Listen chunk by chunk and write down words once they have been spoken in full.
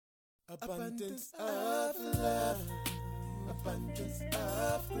Abundance of love, abundance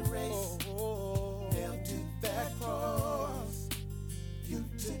of grace. Nailed to that cross, you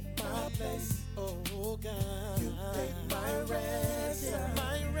took my place. Oh God, you paid my ransom.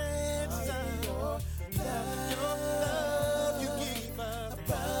 Your love, you gave us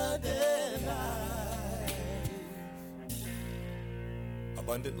abundant life.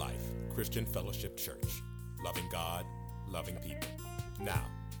 Abundant Life Christian Fellowship Church. Loving God, loving people. Now,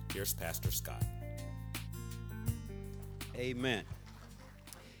 here's Pastor Scott. Amen.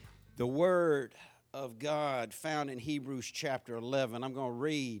 The Word of God found in Hebrews chapter 11. I'm going to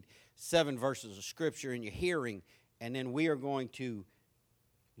read 7 verses of Scripture in your hearing, and then we are going to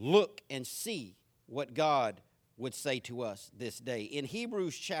look and see what God would say to us this day. In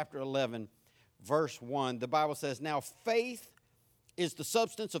Hebrews chapter 11, verse 1, the Bible says, "Now faith is the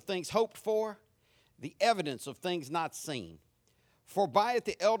substance of things hoped for, the evidence of things not seen. For by it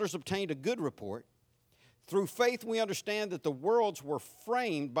the elders obtained a good report. Through faith we understand that the worlds were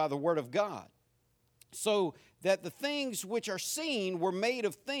framed by the word of God, so that the things which are seen were made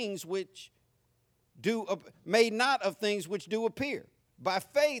of things which made not of things which do appear. By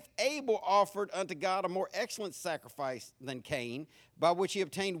faith Abel offered unto God a more excellent sacrifice than Cain, by which he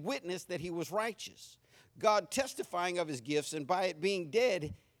obtained witness that he was righteous, God testifying of his gifts, and by it being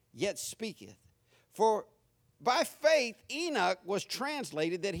dead yet speaketh. For by faith Enoch was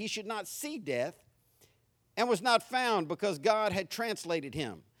translated that he should not see death, and was not found, because God had translated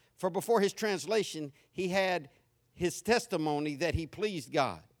him. For before his translation he had his testimony that he pleased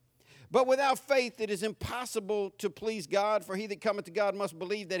God. But without faith it is impossible to please God, for he that cometh to God must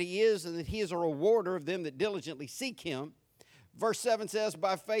believe that he is, and that he is a rewarder of them that diligently seek him." Verse 7 says,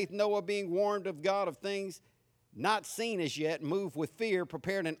 "By faith Noah, being warned of God of things not seen as yet, moved with fear,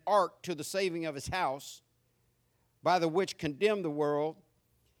 prepared an ark to the saving of his house, by the which condemned the world,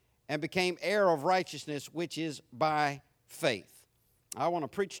 and became heir of righteousness, which is by faith." I want to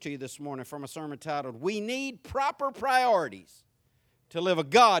preach to you this morning from a sermon titled, "We Need Proper Priorities to Live a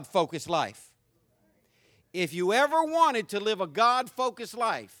God-Focused Life." If you ever wanted to live a God-focused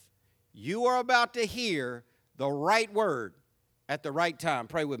life, you are about to hear the right word at the right time.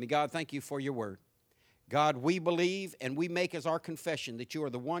 Pray with me. God, thank you for your word. God, we believe and we make as our confession that you are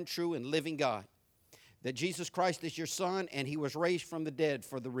the one true and living God, that Jesus Christ is your Son, and he was raised from the dead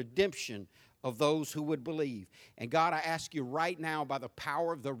for the redemption of those who would believe. And God, I ask you right now, by the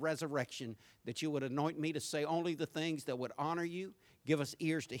power of the resurrection, that you would anoint me to say only the things that would honor you. Give us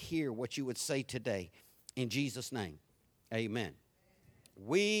ears to hear what you would say today. In Jesus' name, amen.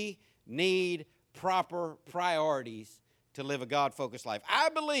 We need proper priorities to live a God-focused life. I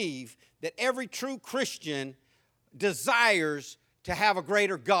believe that every true Christian desires to have a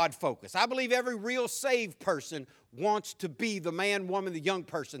greater God focus. I believe every real saved person wants to be the man, woman, the young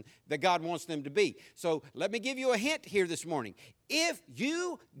person that God wants them to be. So let me give you a hint here this morning. If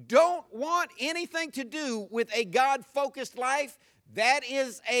you don't want anything to do with a God-focused life, that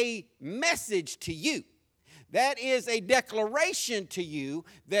is a message to you. That is a declaration to you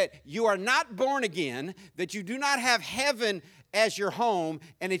that you are not born again, that you do not have heaven as your home,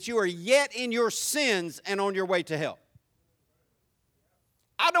 and that you are yet in your sins and on your way to hell.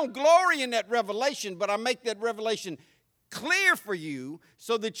 I don't glory in that revelation, but I make that revelation clear for you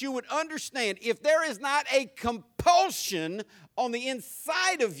so that you would understand, if there is not a compulsion on the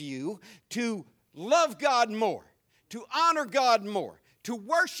inside of you to love God more, to honor God more, to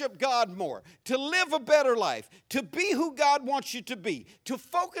worship God more, to live a better life, to be who God wants you to be, to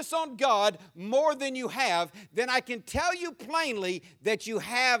focus on God more than you have, then I can tell you plainly that you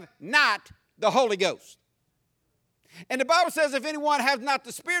have not the Holy Ghost. And the Bible says, if anyone has not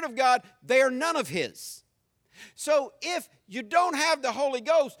the Spirit of God, they are none of his. So if you don't have the Holy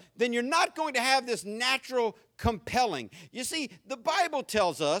Ghost, then you're not going to have this natural compelling. You see, the Bible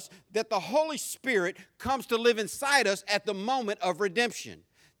tells us that the Holy Spirit comes to live inside us at the moment of redemption.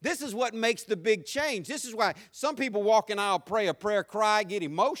 This is what makes the big change. This is why some people walk in the aisle, pray a prayer, cry, get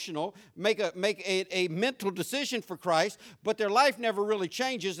emotional, make a mental decision for Christ, but their life never really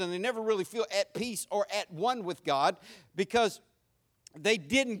changes, and they never really feel at peace or at one with God, because they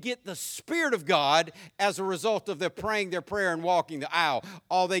didn't get the Spirit of God as a result of their praying their prayer and walking the aisle.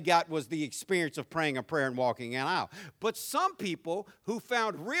 All they got was the experience of praying a prayer and walking an aisle. But some people who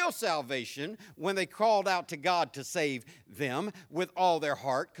found real salvation when they called out to God to save them with all their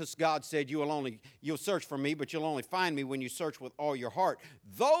heart, because God said you'll search for me, but you'll only find me when you search with all your heart.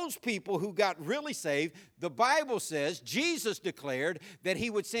 Those people who got really saved, the Bible says, Jesus declared that he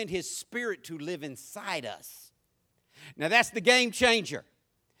would send his Spirit to live inside us. Now that's the game changer.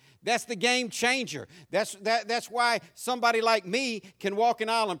 That's the game changer. That's why somebody like me can walk an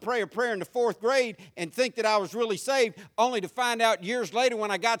aisle and pray a prayer in the 4th grade and think that I was really saved, only to find out years later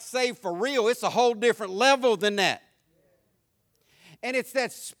when I got saved for real, it's a whole different level than that. And it's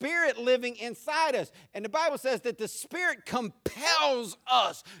that Spirit living inside us. And the Bible says that the Spirit compels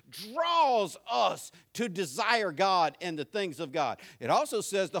us, draws us to desire God and the things of God. It also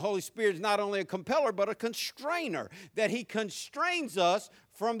says the Holy Spirit is not only a compeller, but a constrainer, that He constrains us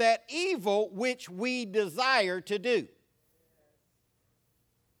from that evil which we desire to do.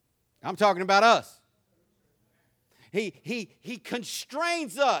 I'm talking about us. He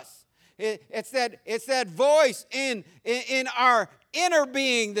constrains us. It's that voice in our inner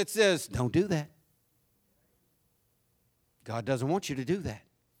being that says, don't do that. God doesn't want you to do that.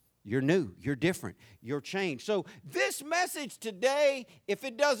 You're new, you're different, you're changed. So this message today, if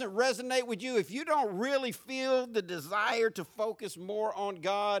it doesn't resonate with you, if you don't really feel the desire to focus more on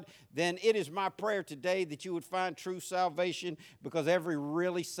God, then it is my prayer today that you would find true salvation, because every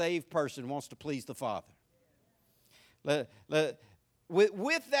really saved person wants to please the Father.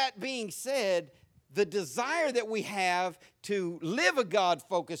 With that being said, the desire that we have to live a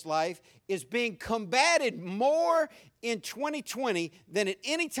God-focused life is being combated more in 2020 than at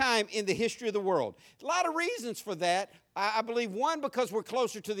any time in the history of the world. A lot of reasons for that. I believe, one, because we're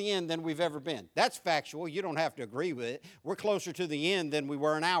closer to the end than we've ever been. That's factual. You don't have to agree with it. We're closer to the end than we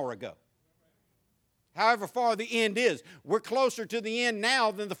were an hour ago. However far the end is, we're closer to the end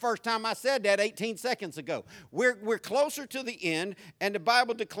now than the first time I said that 18 seconds ago. We're closer to the end, and the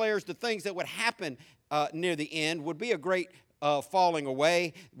Bible declares the things that would happen near the end would be a great falling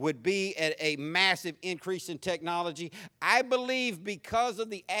away, would be a massive increase in technology. I believe because of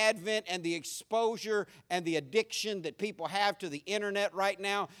the advent and the exposure and the addiction that people have to the internet right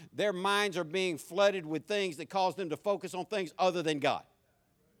now, their minds are being flooded with things that cause them to focus on things other than God.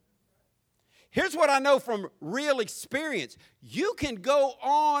 Here's what I know from real experience. You can go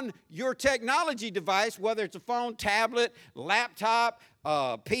on your technology device, whether it's a phone, tablet, laptop,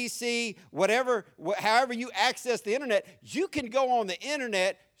 PC, whatever, however you access the internet, you can go on the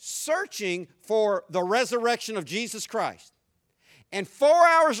internet searching for the resurrection of Jesus Christ. And 4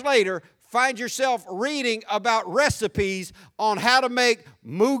 hours later, find yourself reading about recipes on how to make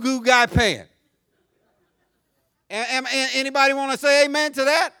mugu gai pan. Anybody want to say amen to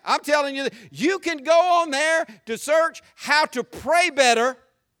that? I'm telling you, you can go on there to search how to pray better,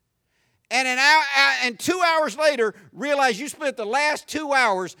 and 2 hours later realize you spent the last 2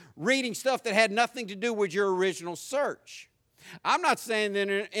 hours reading stuff that had nothing to do with your original search. I'm not saying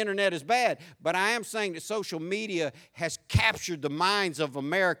the internet is bad, but I am saying that social media has captured the minds of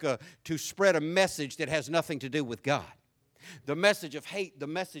America to spread a message that has nothing to do with God. The message of hate, the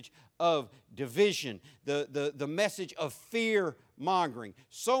message of division, the message of fear-mongering.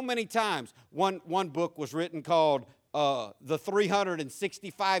 So many times, one book was written called The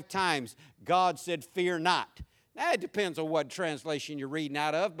 365 Times God Said Fear Not. Now, it depends on what translation you're reading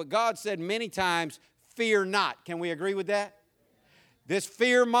out of, but God said many times, fear not. Can we agree with that? This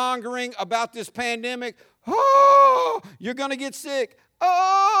fear-mongering about this pandemic, oh, you're going to get sick.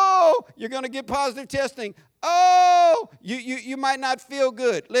 Oh, you're going to get positive testing. Oh, you might not feel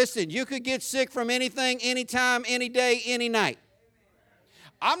good. Listen, you could get sick from anything, anytime, any day, any night.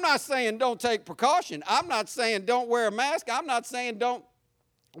 I'm not saying don't take precaution. I'm not saying don't wear a mask. I'm not saying don't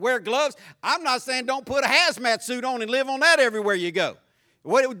wear gloves. I'm not saying don't put a hazmat suit on and live on that everywhere you go.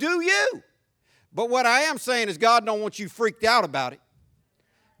 What do you? But what I am saying is God don't want you freaked out about it.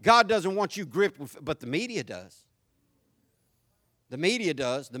 God doesn't want you gripped with, but the media does. The media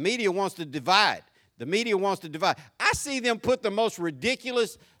does. The media wants to divide. The media wants to divide. I see them put the most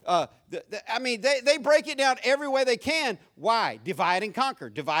ridiculous, they break it down every way they can. Why? Divide and conquer,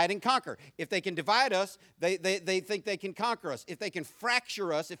 divide and conquer. If they can divide us, they think they can conquer us. If they can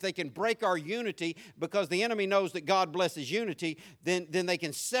fracture us, if they can break our unity, because the enemy knows that God blesses unity, then they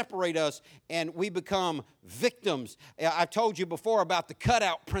can separate us and we become victims. I told you before about the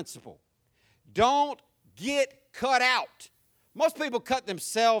cutout principle. Don't get cut out. Most people cut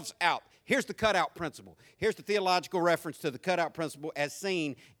themselves out. Here's the cutout principle. Here's the theological reference to the cutout principle as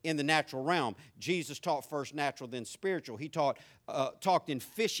seen in the natural realm. Jesus taught first natural, then spiritual. He talked in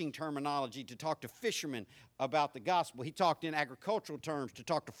fishing terminology to talk to fishermen about the gospel. He talked in agricultural terms to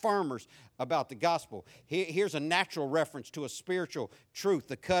talk to farmers about the gospel. Here's a natural reference to a spiritual truth,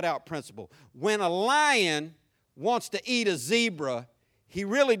 the cutout principle. When a lion wants to eat a zebra, he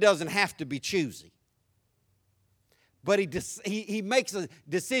really doesn't have to be choosy. But he makes a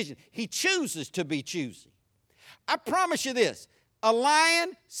decision. He chooses to be choosy. I promise you this. A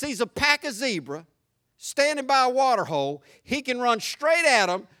lion sees a pack of zebra standing by a water hole. He can run straight at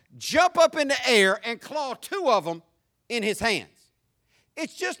them, jump up in the air and claw 2 of them in his hands.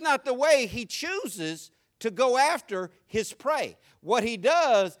 It's just not the way he chooses to go after his prey. What he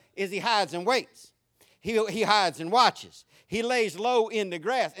does is he hides and waits. He hides and watches. He lays low in the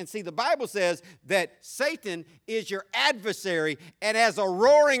grass. And see, the Bible says that Satan is your adversary, and as a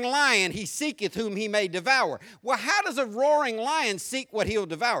roaring lion, he seeketh whom he may devour. Well, how does a roaring lion seek what he'll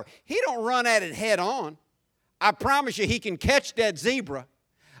devour? He don't run at it head on. I promise you, he can catch that zebra.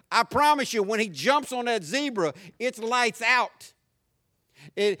 I promise you, when he jumps on that zebra, it's lights out.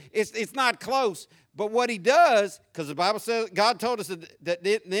 It's not close. But what he does, because the Bible says, God told us that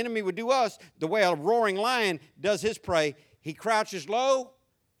the enemy would do us the way a roaring lion does his prey. He crouches low,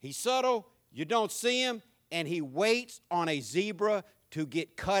 he's subtle, you don't see him, and he waits on a zebra to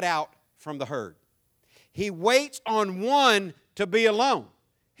get cut out from the herd. He waits on one to be alone.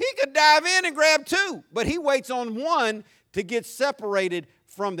 He could dive in and grab 2, but he waits on one to get separated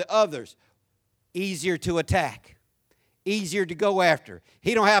from the others. Easier to attack. Easier to go after.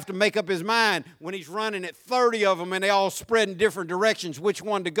 He don't have to make up his mind when he's running at 30 of them and they all spread in different directions which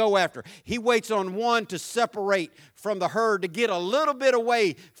one to go after. He waits on one to separate from the herd, to get a little bit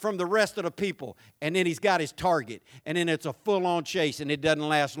away from the rest of the people. And then he's got his target. And then it's a full-on chase, and it doesn't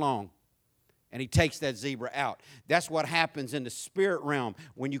last long. And he takes that zebra out. That's what happens in the spirit realm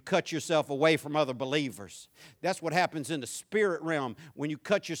when you cut yourself away from other believers. That's what happens in the spirit realm when you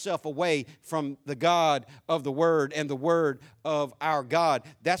cut yourself away from the God of the Word and the Word of our God.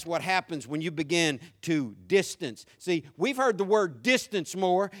 That's what happens when you begin to distance. See, we've heard the word distance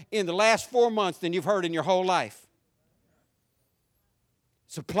more in the last 4 months than you've heard in your whole life.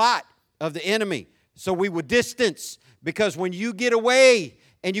 It's a plot of the enemy. So we would distance, because when you get away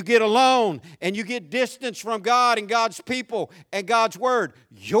and you get alone, and you get distance from God and God's people and God's Word,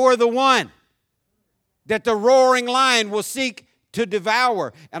 you're the one that the roaring lion will seek to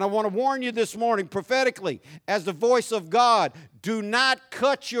devour. And I want to warn you this morning prophetically, as the voice of God, do not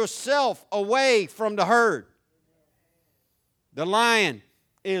cut yourself away from the herd. The lion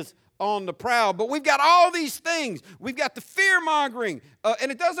is on the prowl. But we've got all these things. We've got the fear-mongering.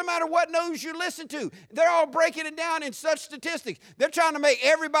 And it doesn't matter what news you listen to. They're all breaking it down in such statistics. They're trying to make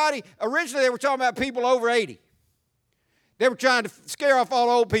everybody, originally they were talking about people over 80. They were trying to scare off all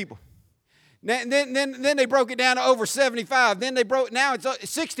the old people. Then they broke it down to over 75. Now it's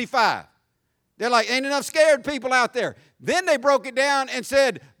 65. They're like, ain't enough scared people out there. Then they broke it down and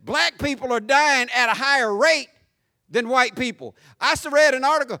said, black people are dying at a higher rate than white people. I read an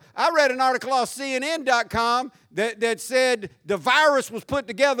article on CNN.com that said the virus was put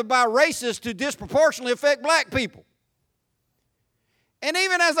together by racists to disproportionately affect black people. And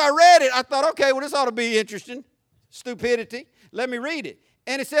even as I read it, I thought, okay, well, this ought to be interesting. Stupidity. Let me read it.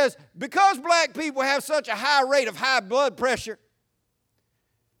 And it says, because black people have such a high rate of high blood pressure,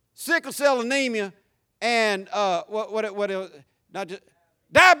 sickle cell anemia, and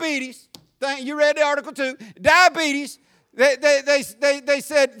diabetes. You read the article too. Diabetes. They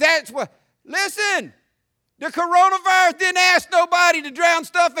said that's what. Listen, the coronavirus didn't ask nobody to drown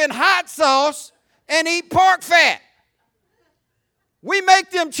stuff in hot sauce and eat pork fat. We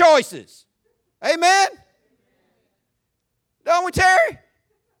make them choices. Amen? Don't we, Terry?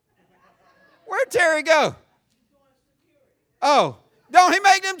 Where'd Terry go? Oh, don't he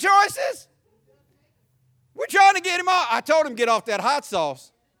make them choices? We're trying to get him off. I told him get off that hot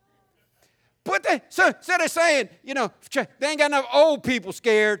sauce. So they're saying, they ain't got enough old people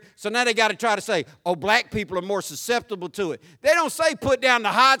scared, so now they got to try to say, oh, black people are more susceptible to it. They don't say put down the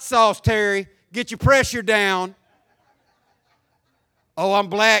hot sauce, Terry. Get your pressure down. Oh, I'm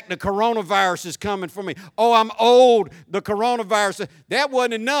black. The coronavirus is coming for me. Oh, I'm old. The coronavirus. That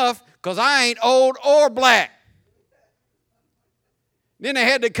wasn't enough because I ain't old or black. Then they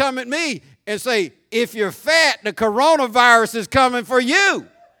had to come at me and say, if you're fat, the coronavirus is coming for you.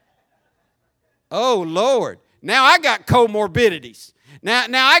 Oh, Lord. Now I got comorbidities. Now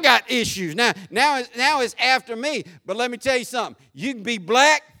I got issues. Now it's after me. But let me tell you something. You can be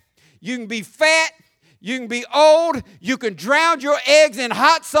black. You can be fat. You can be old. You can drown your eggs in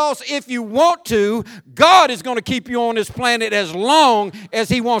hot sauce if you want to. God is going to keep you on this planet as long as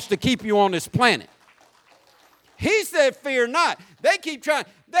He wants to keep you on this planet. He said, fear not. They keep trying.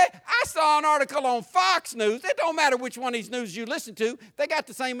 I saw an article on Fox News. It don't matter which one of these news you listen to. They got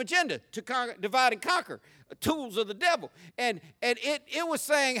the same agenda, to divide and conquer, tools of the devil. And it was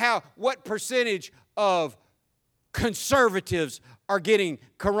saying what percentage of conservatives are getting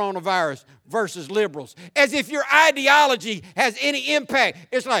coronavirus versus liberals. As if your ideology has any impact.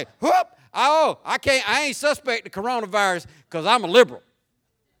 It's like, I ain't suspect the coronavirus because I'm a liberal.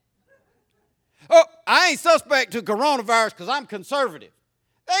 Oh, I ain't suspect to coronavirus because I'm conservative.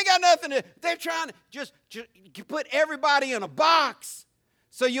 They ain't got nothing to, they're trying to just put everybody in a box.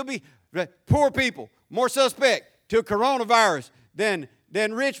 So you'll be, poor people, more suspect to coronavirus than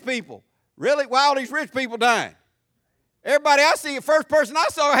rich people. Really? Why all these rich people dying? Everybody I see, the first person I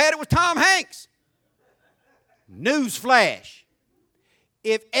saw had it was Tom Hanks. Newsflash.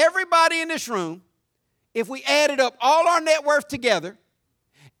 If everybody in this room, if we added up all our net worth together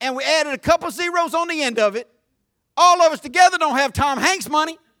and we added a couple zeros on the end of it, all of us together don't have Tom Hanks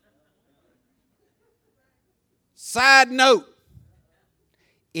money. Side note,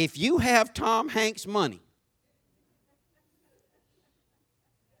 if you have Tom Hanks money,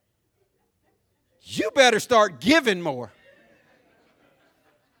 you better start giving more.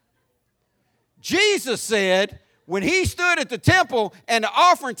 Jesus said, when he stood at the temple and the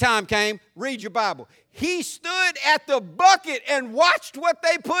offering time came, read your Bible, he stood at the bucket and watched what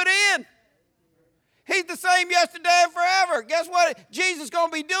they put in. He's the same yesterday and forever. Guess what Jesus is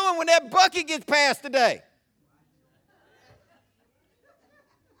going to be doing when that bucket gets passed today?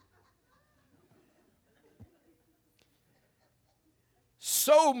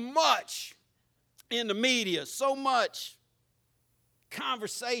 So much in the media, so much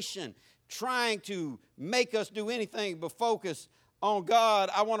conversation trying to make us do anything but focus on God.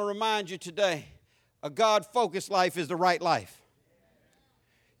 I want to remind you today, a God-focused life is the right life.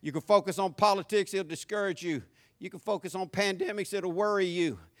 You can focus on politics, it'll discourage you. You can focus on pandemics, it'll worry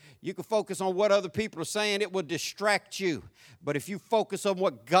you. You can focus on what other people are saying, it will distract you. But if you focus on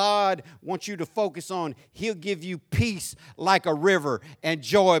what God wants you to focus on, He'll give you peace like a river and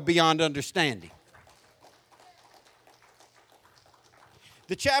joy beyond understanding.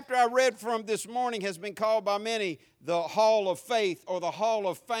 The chapter I read from this morning has been called by many the Hall of Faith or the Hall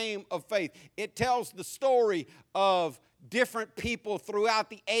of Fame of Faith. It tells the story of different people throughout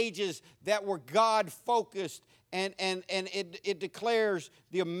the ages that were God-focused, and it declares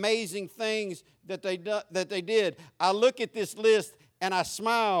the amazing things that they did. I look at this list and I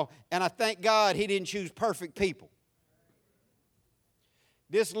smile and I thank God He didn't choose perfect people.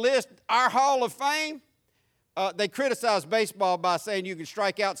 This list, our Hall of Fame, they criticize baseball by saying you can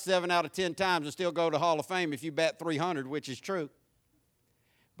strike out 7 out of 10 times and still go to Hall of Fame if you bat 300, which is true.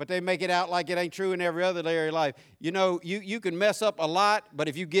 But they make it out like it ain't true in every other area of life. You know, you can mess up a lot, but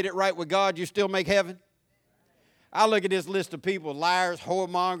if you get it right with God, you still make heaven. I look at this list of people, liars,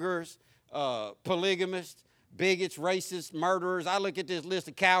 whoremongers, polygamists, bigots, racists, murderers. I look at this list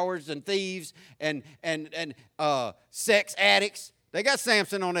of cowards and thieves and sex addicts. They got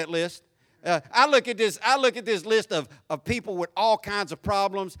Samson on that list. I look at this list of people with all kinds of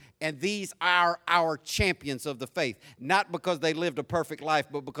problems, and these are our champions of the faith. Not because they lived a perfect life,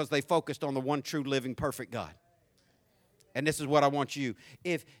 but because they focused on the one true living perfect God. And this is what I want you.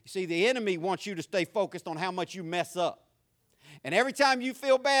 The enemy wants you to stay focused on how much you mess up. And every time you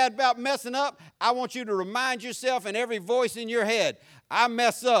feel bad about messing up, I want you to remind yourself and every voice in your head, I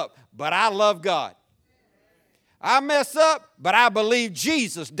mess up, but I love God. I mess up, but I believe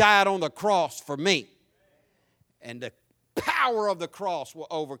Jesus died on the cross for me. And the power of the cross will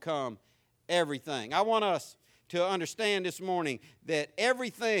overcome everything. I want us to understand this morning that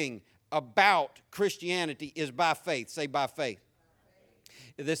everything about Christianity is by faith. Say by faith.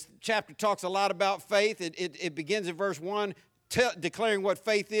 This chapter talks a lot about faith. It begins in verse 1. Declaring what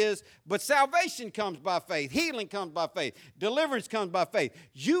faith is, but salvation comes by faith, healing comes by faith, deliverance comes by faith.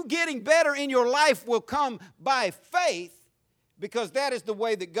 You getting better in your life will come by faith, because that is the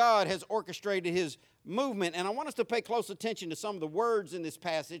way that God has orchestrated His movement. And I want us to pay close attention to some of the words in this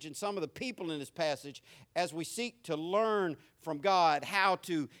passage and some of the people in this passage as we seek to learn from God how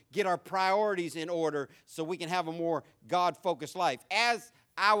to get our priorities in order so we can have a more God-focused life. As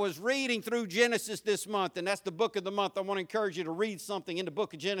I was reading through Genesis this month, and that's the book of the month. I want to encourage you to read something in the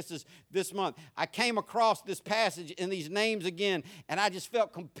book of Genesis this month. I came across this passage and these names again, and I just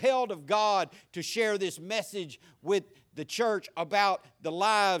felt compelled of God to share this message with the church about the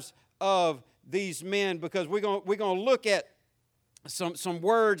lives of these men, because we're going to look at some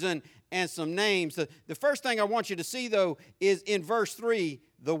words and some names. The first thing I want you to see, though, is in verse 3,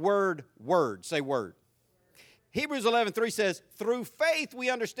 the word word. Say word. Hebrews 11:3 says, through faith we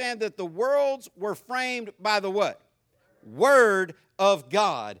understand that the worlds were framed by the what? Word of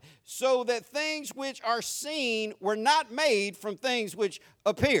God, so that things which are seen were not made from things which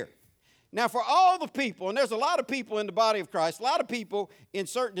appear. Now, for all the people, and there's a lot of people in the body of Christ, a lot of people in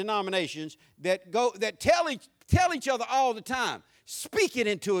certain denominations that tell each other all the time, Speak it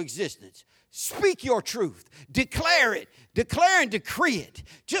into existence. Speak your truth. Declare it. Declare and decree it.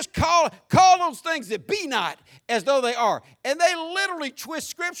 Just call those things that be not as though they are. And they literally twist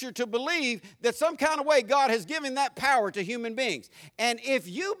Scripture to believe that some kind of way God has given that power to human beings. And if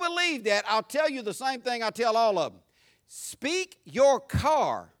you believe that, I'll tell you the same thing I tell all of them. Speak your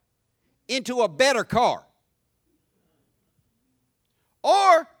car into a better car.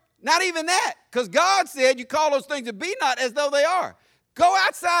 Or not even that, because God said you call those things that be not as though they are. Go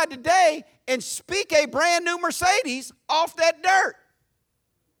outside today and speak a brand new Mercedes off that dirt.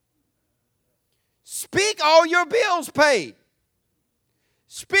 Speak all your bills paid.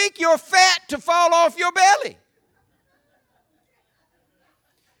 Speak your fat to fall off your belly.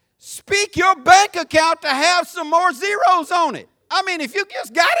 Speak your bank account to have some more zeros on it. I mean, if you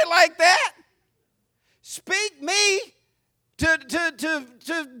just got it like that, speak me to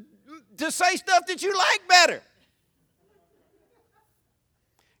say stuff that you like better.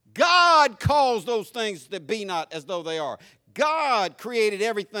 God calls those things that be not as though they are. God created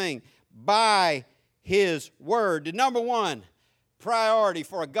everything by His Word. The number one priority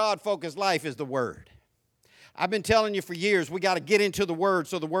for a God-focused life is the Word. I've been telling you for years, we got to get into the Word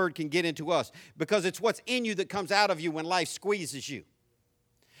so the Word can get into us, because it's what's in you that comes out of you when life squeezes you.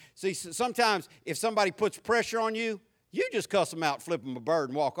 See, sometimes if somebody puts pressure on you, you just cuss them out, flip them a bird,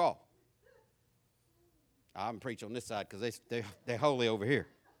 and walk off. I'm preaching on this side because they're holy over here.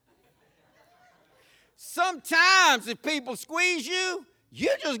 Sometimes if people squeeze you, you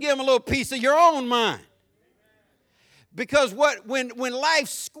just give them a little piece of your own mind. Because when life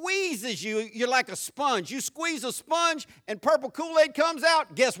squeezes you, you're like a sponge. You squeeze a sponge and purple Kool-Aid comes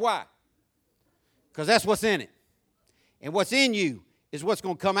out, guess why? Because that's what's in it. And what's in you is what's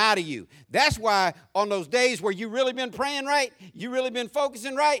going to come out of you. That's why on those days where you really been praying right, you really been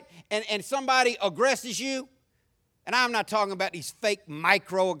focusing right, and somebody aggresses you, and I'm not talking about these fake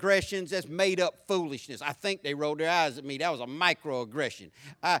microaggressions. That's made-up foolishness. I think they rolled their eyes at me. That was a microaggression.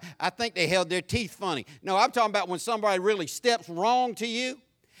 I think they held their teeth funny. No, I'm talking about when somebody really steps wrong to you,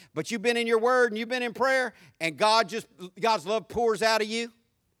 but you've been in your word and you've been in prayer, and God's love pours out of you.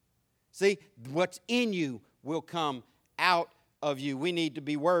 See, what's in you will come out of you. We need to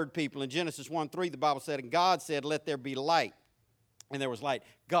be word people. In Genesis 1:3, the Bible said, and God said, let there be light. And there was light.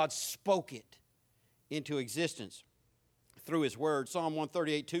 God spoke it into existence through His Word. Psalm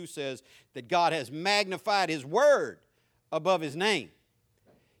 138:2 says that God has magnified His Word above His name.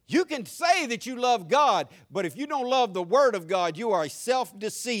 You can say that you love God, but if you don't love the Word of God, you are a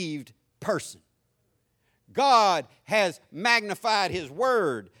self-deceived person. God has magnified His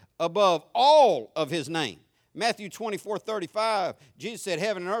Word above all of His name. Matthew 24:35, Jesus said,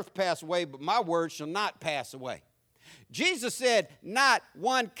 heaven and earth pass away, but my word shall not pass away. Jesus said, not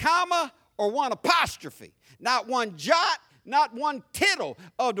one comma or one apostrophe, not one jot, not one tittle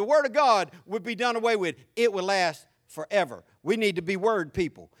of the Word of God would be done away with. It will last forever. We need to be Word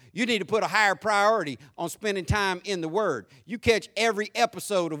people. You need to put a higher priority on spending time in the Word. You catch every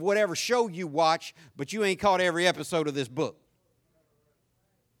episode of whatever show you watch, but you ain't caught every episode of this book.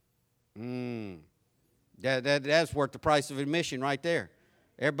 That's worth the price of admission right there.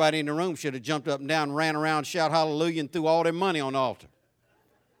 Everybody in the room should have jumped up and down, ran around, shout hallelujah, and threw all their money on the altar.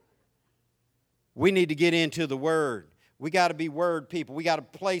 We need to get into the Word. We got to be Word people. We got to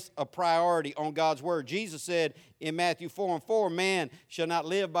place a priority on God's Word. Jesus said in Matthew 4:4, man shall not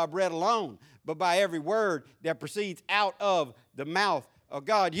live by bread alone, but by every word that proceeds out of the mouth of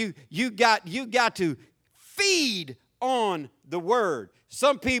God. You got to feed on the Word.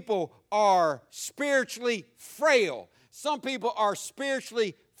 Some people are spiritually frail. Some people are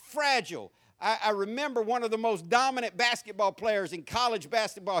spiritually fragile. I remember one of the most dominant basketball players in college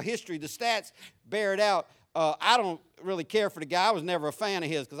basketball history. The stats bear it out. I don't really care for the guy. I was never a fan of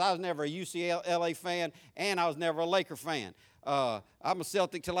his because I was never a UCLA fan and I was never a Laker fan. I'm a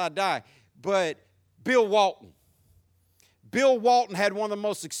Celtic till I die. But Bill Walton. Bill Walton had one of the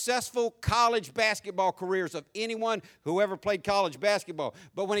most successful college basketball careers of anyone who ever played college basketball.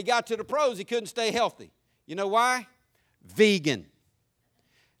 But when he got to the pros, he couldn't stay healthy. You know why? Vegan.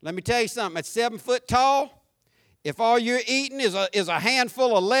 Let me tell you something. At 7 foot tall, if all you're eating is a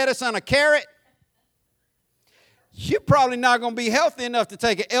handful of lettuce and a carrot, you're probably not going to be healthy enough to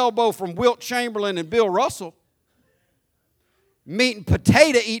take an elbow from Wilt Chamberlain and Bill Russell. Meat and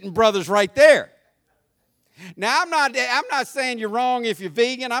potato eating brothers right there. Now, I'm not saying you're wrong if you're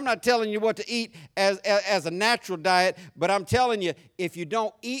vegan. I'm not telling you what to eat as a natural diet, but I'm telling you, if you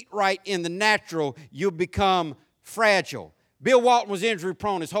don't eat right in the natural, you'll become fragile. Bill Walton was injury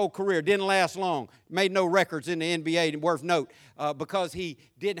prone his whole career, didn't last long, made no records in the NBA, worth note, because he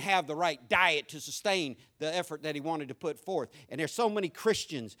didn't have the right diet to sustain the effort that he wanted to put forth. And there's so many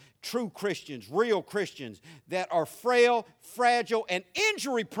Christians, true Christians, real Christians, that are frail, fragile, and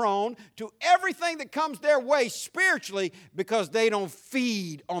injury prone to everything that comes their way spiritually because they don't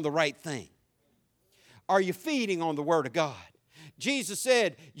feed on the right thing. Are you feeding on the Word of God? Jesus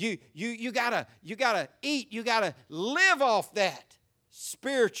said, you gotta eat, you gotta live off that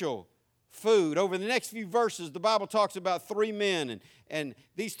spiritual food. Over the next few verses, the Bible talks about three men, and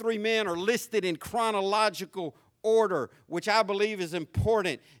these three men are listed in chronological order, which I believe is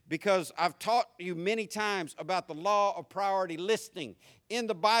important because I've taught you many times about the law of priority listing. In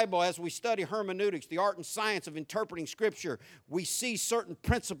the Bible, as we study hermeneutics, the art and science of interpreting Scripture, we see certain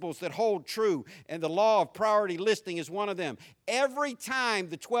principles that hold true, and the law of priority listing is one of them. Every time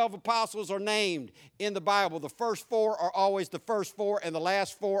the 12 apostles are named in the Bible, the first four are always the first four, and the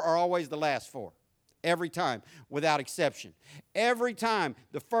last four are always the last four. Every time, without exception. Every time,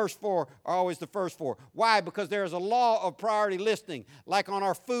 the first four are always the first four. Why? Because there's a law of priority listing. Like on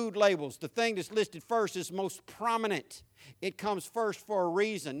our food labels, the thing that's listed first is most prominent. It comes first for a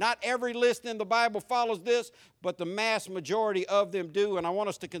reason. Not every list in the Bible follows this, but the mass majority of them do. And I want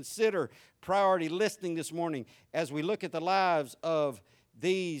us to consider priority listing this morning as we look at the lives of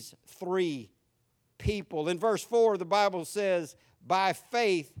these three people. In verse 4, the Bible says, by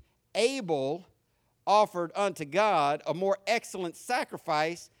faith, Abel offered unto God a more excellent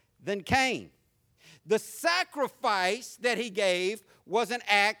sacrifice than Cain. The sacrifice that he gave was an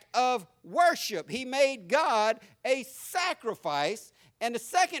act of worship. He made God a sacrifice. And the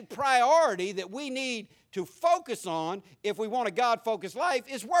second priority that we need to focus on if we want a God-focused life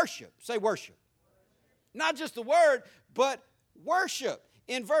is worship. Say worship. Not just the word, but worship.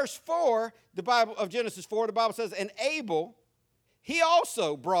 In verse 4, the Bible of Genesis 4, the Bible says, and Abel, he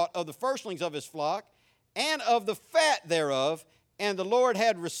also brought of the firstlings of his flock and of the fat thereof, and the Lord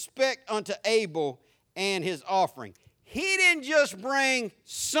had respect unto Abel and his offering. He didn't just bring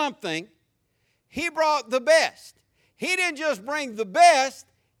something, he brought the best. He didn't just bring the best,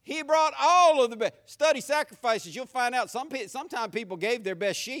 he brought all of the best. Study sacrifices, you'll find out sometimes people gave their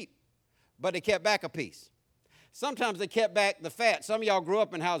best sheep, but they kept back a piece. Sometimes they kept back the fat. Some of y'all grew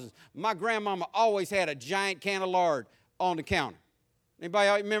up in houses. My grandmama always had a giant can of lard on the counter.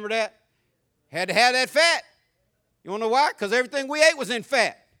 Anybody remember that? Had to have that fat. You want to know why? Because everything we ate was in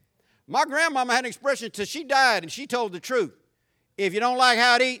fat. My grandmama had an expression until she died, and she told the truth. If you don't like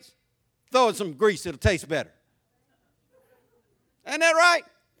how it eats, throw in some grease, it'll taste better. Ain't that right?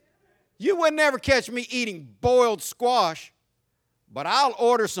 You would never catch me eating boiled squash, but I'll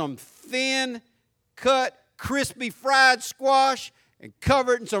order some thin cut, crispy fried squash and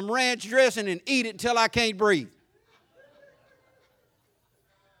cover it in some ranch dressing and eat it until I can't breathe.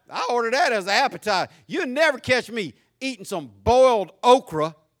 I order that as an appetizer. You'll never catch me eating some boiled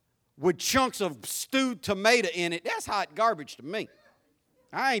okra with chunks of stewed tomato in it. That's hot garbage to me.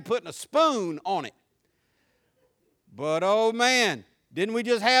 I ain't putting a spoon on it. But, oh, man, didn't we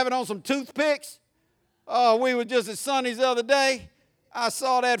just have it on some toothpicks? Oh, we were just at Sonny's the other day. I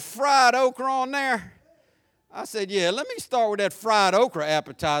saw that fried okra on there. I said, yeah, let me start with that fried okra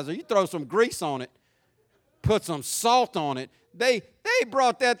appetizer. You throw some grease on it, put some salt on it. They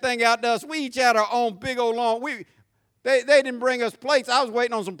brought that thing out to us. We each had our own big old long. They didn't bring us plates. I was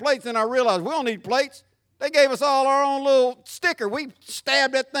waiting on some plates, and I realized we don't need plates. They gave us all our own little sticker. We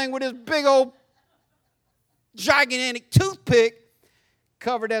stabbed that thing with this big old gigantic toothpick,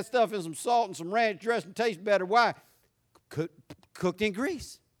 covered that stuff in some salt and some ranch dressing. Tastes better. Why? Cooked in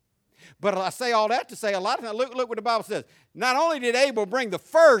grease. But I say all that to say a lot of times, look what the Bible says. Not only did Abel bring the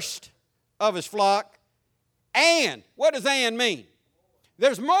first of his flock, and what does and mean?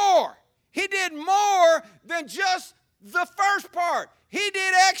 There's more. He did more than just the first part. He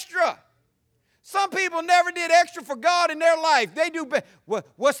did extra. Some people never did extra for God in their life. They do,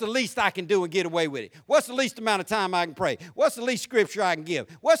 what's the least I can do and get away with it? What's the least amount of time I can pray? What's the least scripture I can give?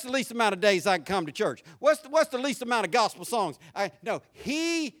 What's the least amount of days I can come to church? What's the least amount of gospel songs? No,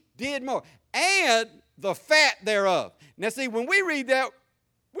 he did more. And the fat thereof. Now see, when we read that,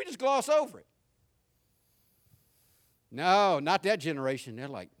 we just gloss over it. No, not that generation. They're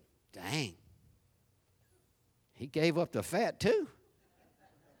like, dang, he gave up the fat too.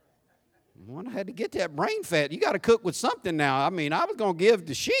 Well, I had to get that brain fat. You got to cook with something now. I mean, I was going to give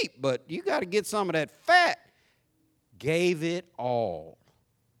the sheep, but you got to get some of that fat. Gave it all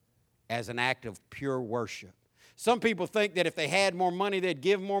as an act of pure worship. Some people think that if they had more money, they'd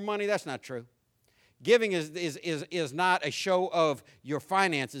give more money. That's not true. Giving is not a show of your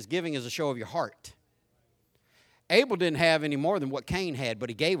finances. Giving is a show of your heart. Abel didn't have any more than what Cain had, but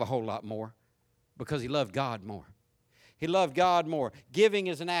he gave a whole lot more because he loved God more. He loved God more. Giving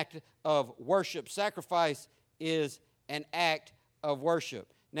is an act of worship. Sacrifice is an act of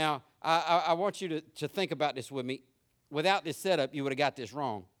worship. Now, I want you to think about this with me. Without this setup, you would have got this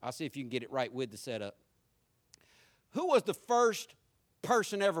wrong. I'll see if you can get it right with the setup. Who was the first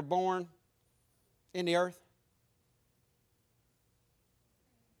person ever born in the earth?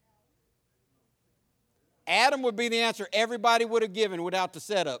 Adam would be the answer everybody would have given without the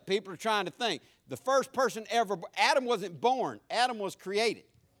setup. People are trying to think. The first person ever, Adam wasn't born. Adam was created.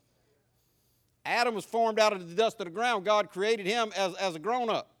 Adam was formed out of the dust of the ground. God created him as a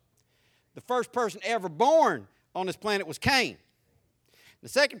grown-up. The first person ever born on this planet was Cain. The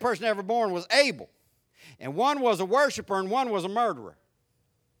second person ever born was Abel. And one was a worshiper and one was a murderer.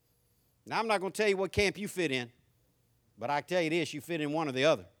 Now, I'm not going to tell you what camp you fit in, but I can tell you this, you fit in one or the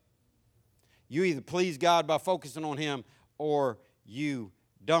other. You either please God by focusing on Him or you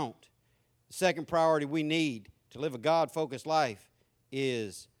don't. The second priority we need to live a God-focused life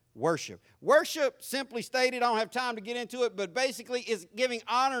is worship. Worship, simply stated, I don't have time to get into it, but basically is giving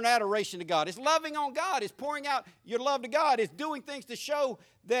honor and adoration to God. It's loving on God. It's pouring out your love to God. It's doing things to show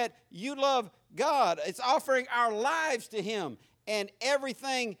that you love God. It's offering our lives to Him and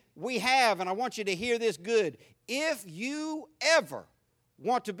everything we have. And I want you to hear this good. If you ever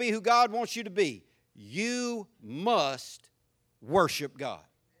want to be who God wants you to be, you must worship God.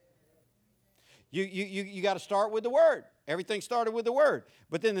 You got to start with the Word. Everything started with the Word.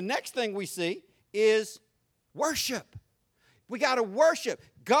 But then the next thing we see is worship. We got to worship.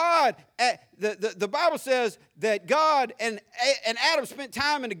 God, the Bible says that God and Adam spent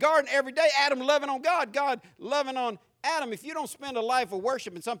time in the garden every day. Adam loving on God, God loving on Adam. If you don't spend a life of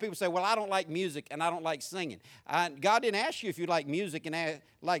worship, and some people say, well, I don't like music and I don't like singing. God didn't ask you if you like music and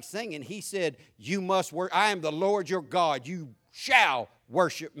like singing. He said, you must worship. I am the Lord your God. You shall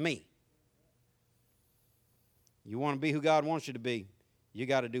worship me. You want to be who God wants you to be, you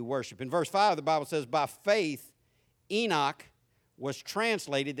got to do worship. In verse 5, the Bible says, by faith, Enoch was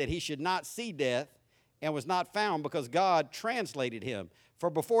translated that he should not see death and was not found because God translated him. For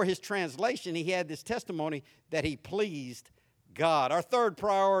before his translation, he had this testimony that he pleased God. Our third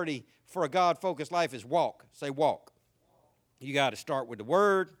priority for a God-focused life is walk. Say walk. You got to start with the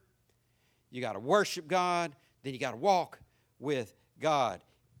Word. You got to worship God. Then you got to walk with God.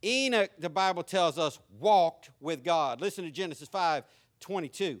 Enoch, the Bible tells us, walked with God. Listen to Genesis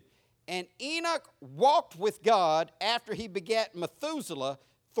 5:22. And Enoch walked with God after he begat Methuselah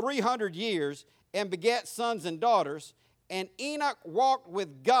 300 years and begat sons and daughters. And Enoch walked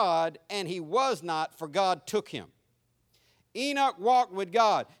with God, and he was not, for God took him. Enoch walked with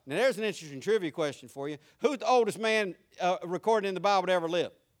God. Now, there's an interesting trivia question for you. Who's the oldest man recorded in the Bible to ever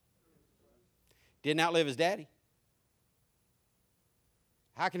live? Didn't outlive his daddy.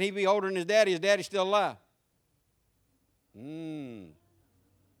 How can he be older than his daddy? His daddy's still alive. See,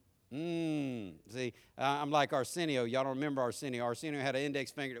 I'm like Arsenio. Y'all don't remember Arsenio. Arsenio had an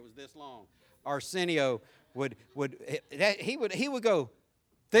index finger that was this long. Arsenio would go,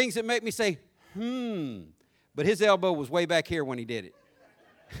 things that make me say, but his elbow was way back here when he did it.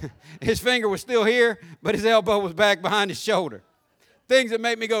 His finger was still here, but his elbow was back behind his shoulder. Things that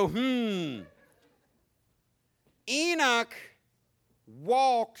make me go, Enoch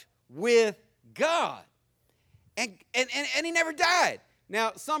walked with God. And he never died.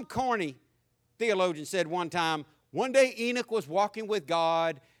 Now, some corny theologian said one time, one day Enoch was walking with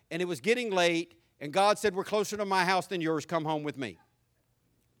God, and it was getting late, and God said, we're closer to my house than yours, come home with me.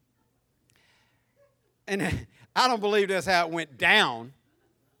 And I don't believe that's how it went down,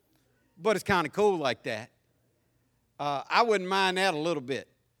 but it's kind of cool like that. I wouldn't mind that a little bit.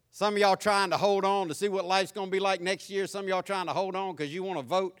 Some of y'all trying to hold on to see what life's going to be like next year. Some of y'all trying to hold on because you want to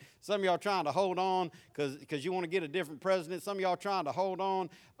vote. Some of y'all trying to hold on because you want to get a different president. Some of y'all trying to hold on.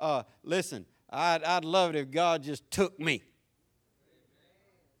 Listen, I'd love it if God just took me.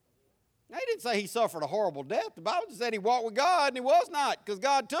 Now, he didn't say he suffered a horrible death. The Bible just said he walked with God, and he was not because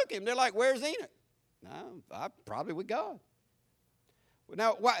God took him. They're like, where's Enoch? No, I'm probably with God.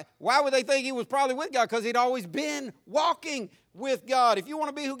 Now, why would they think he was probably with God? Because he'd always been walking with God. If you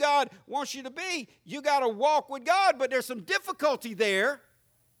want to be who God wants you to be, you got to walk with God, but there's some difficulty there.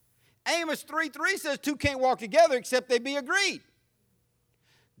 Amos 3:3 says two can't walk together except they be agreed.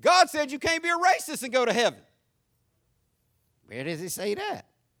 God said you can't be a racist and go to heaven. Where does he say that?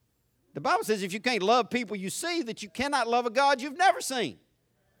 The Bible says if you can't love people you see, that you cannot love a God you've never seen.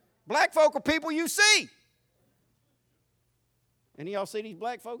 Black folk are people you see. Any of y'all see these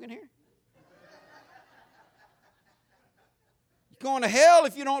black folk in here? You're going to hell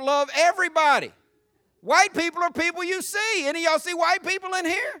if you don't love everybody. White people are people you see. Any of y'all see white people in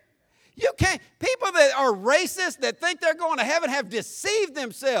here? You can't. People that are racist, that think they're going to heaven, have deceived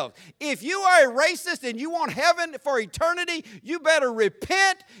themselves. If you are a racist and you want heaven for eternity, you better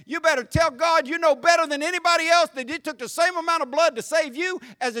repent. You better tell God you know better than anybody else that it took the same amount of blood to save you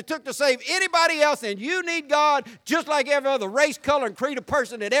as it took to save anybody else, and you need God just like every other race, color, and creed of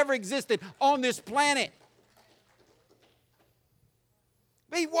person that ever existed on this planet.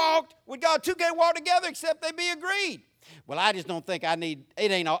 He walked with God. Two can't walk together except they be agreed. Well, I just don't think I need,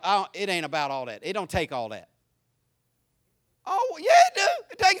 it ain't about all that. It don't take all that. Oh, yeah, it do.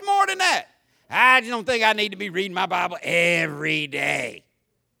 It takes more than that. I just don't think I need to be reading my Bible every day.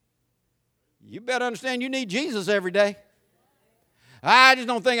 You better understand you need Jesus every day. I just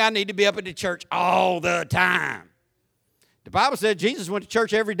don't think I need to be up at the church all the time. The Bible said Jesus went to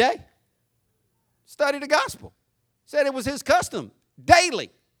church every day. Studied the gospel. Said it was his custom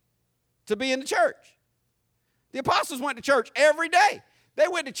daily to be in the church. The apostles went to church every day. They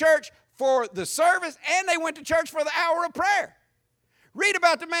went to church for the service, and they went to church for the hour of prayer. Read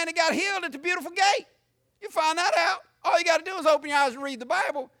about the man that got healed at the beautiful gate. You find that out. All you got to do is open your eyes and read the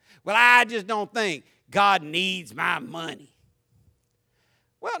Bible. Well, I just don't think God needs my money.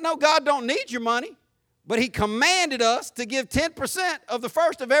 Well, no, God don't need your money, but he commanded us to give 10% of the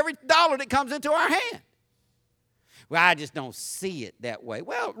first of every dollar that comes into our hand. Well, I just don't see it that way.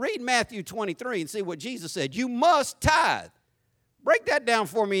 Well, read Matthew 23 and see what Jesus said. You must tithe. Break that down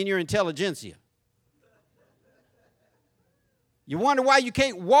for me in your intelligentsia. You wonder why you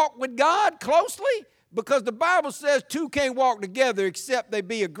can't walk with God closely? Because the Bible says two can't walk together except they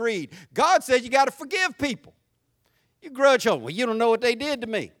be agreed. God says you got to forgive people. You grudge hold. Well, you don't know what they did to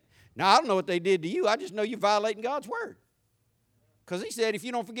me. Now, I don't know what they did to you. I just know you're violating God's word. Because he said if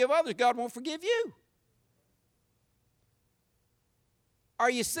you don't forgive others, God won't forgive you. Are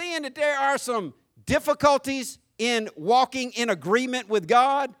you seeing that there are some difficulties in walking in agreement with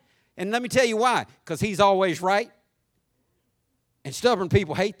God? And let me tell you why. Because he's always right. And stubborn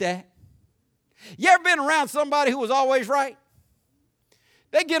people hate that. You ever been around somebody who was always right?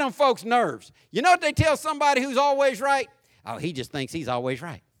 They get on folks' nerves. You know what they tell somebody who's always right? Oh, he just thinks he's always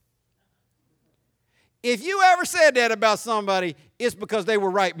right. If you ever said that about somebody, it's because they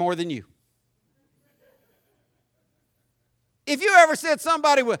were right more than you. If you ever said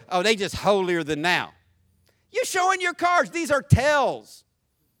somebody, oh, they just holier than thou, you're showing your cards. These are tells.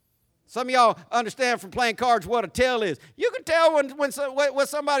 Some of y'all understand from playing cards what a tell is. You can tell when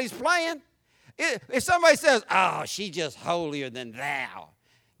somebody's playing. If somebody says, oh, she's just holier than thou.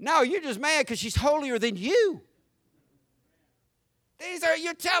 No, you're just mad because she's holier than you.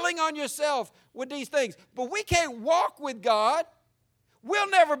 You're telling on yourself with these things. But we can't walk with God.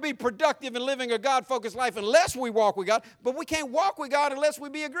 We'll never be productive in living a God-focused life unless we walk with God, but we can't walk with God unless we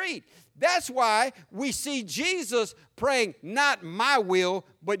be agreed. That's why we see Jesus praying, not my will,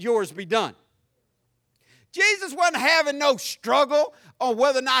 but yours be done. Jesus wasn't having no struggle on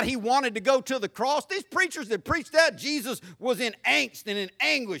whether or not he wanted to go to the cross. These preachers that preached that, Jesus was in angst and in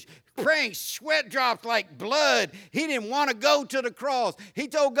anguish, praying sweat drops like blood. He didn't want to go to the cross. He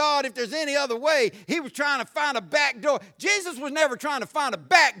told God if there's any other way, he was trying to find a back door. Jesus was never trying to find a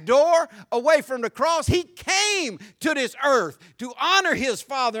back door away from the cross. He came to this earth to honor his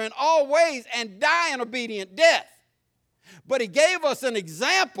Father in all ways and die an obedient death. But he gave us an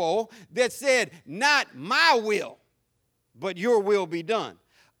example that said, not my will, but your will be done.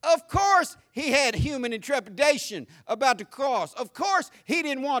 Of course, he had human trepidation about the cross. Of course, he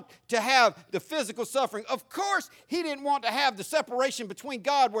didn't want to have the physical suffering. Of course, he didn't want to have the separation between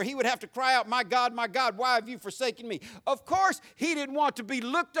God where he would have to cry out, my God, why have you forsaken me? Of course, he didn't want to be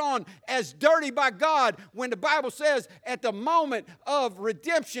looked on as dirty by God when the Bible says at the moment of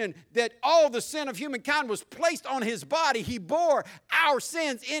redemption that all the sin of humankind was placed on his body. He bore our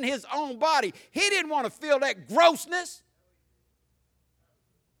sins in his own body. He didn't want to feel that grossness.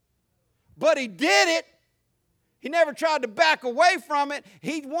 But he did it. He never tried to back away from it.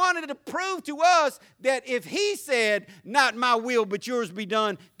 He wanted to prove to us that if he said, not my will, but yours be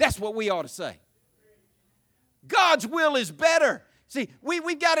done, that's what we ought to say. God's will is better. See,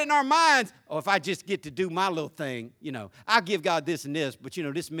 we've got it in our minds, oh, if I just get to do my little thing, I'll give God this and this, but,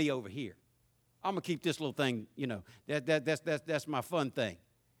 this is me over here. I'm going to keep this little thing, that's my fun thing.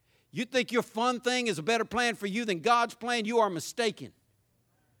 You think your fun thing is a better plan for you than God's plan? You are mistaken.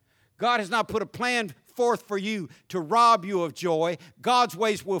 God has not put a plan forth for you to rob you of joy. God's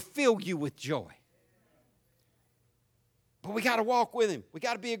ways will fill you with joy. But we got to walk with him. We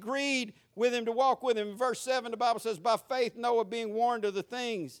got to be agreed with him to walk with him. In verse 7, the Bible says, by faith Noah being warned of the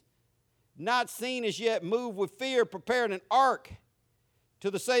things not seen as yet moved with fear, prepared an ark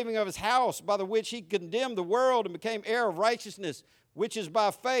to the saving of his house, by the which he condemned the world and became heir of righteousness, which is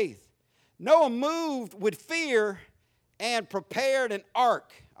by faith. Noah moved with fear and prepared an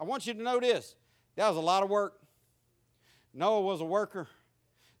ark. I want you to know this. That was a lot of work. Noah was a worker.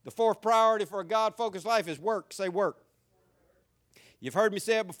 The fourth priority for a God-focused life is work. Say work. You've heard me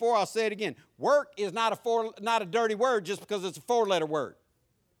say it before. I'll say it again. Work is not a dirty word just because it's a four-letter word.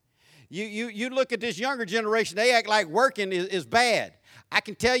 You look at this younger generation, they act like working is bad. I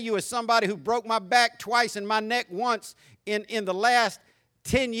can tell you as somebody who broke my back twice and my neck once in the last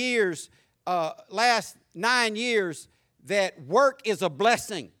 10 years, last 9 years, that work is a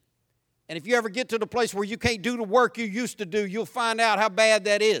blessing. And if you ever get to the place where you can't do the work you used to do, you'll find out how bad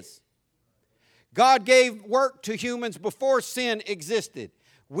that is. God gave work to humans before sin existed.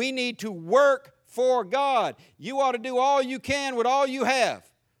 We need to work for God. You ought to do all you can with all you have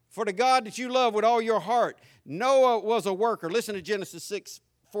for the God that you love with all your heart. Noah was a worker. Listen to Genesis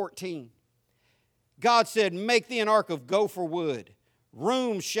 6:14. God said, make thee an ark of gopher wood.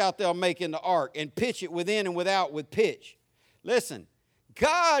 Rooms shalt thou make in the ark, and pitch it within and without with pitch. Listen,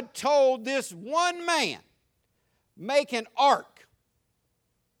 God told this one man, make an ark.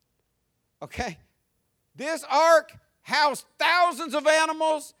 Okay? This ark housed thousands of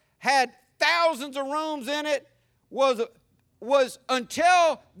animals, had thousands of rooms in it, was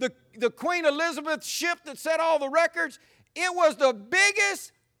until the Queen Elizabeth ship that set all the records, it was the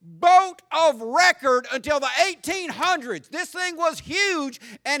biggest boat of record until the 1800s. This thing was huge,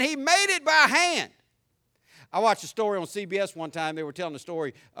 and he made it by hand. I watched a story on CBS one time. They were telling a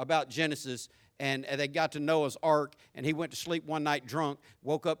story about Genesis, and they got to Noah's ark, and he went to sleep one night drunk,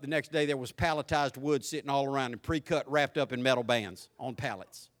 woke up the next day, there was palletized wood sitting all around and pre-cut, wrapped up in metal bands on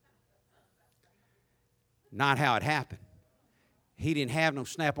pallets. Not how it happened. He didn't have no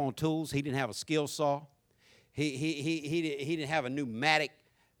snap-on tools. He didn't have a skill saw. He didn't have a pneumatic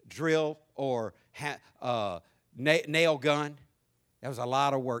drill or nail gun. That was a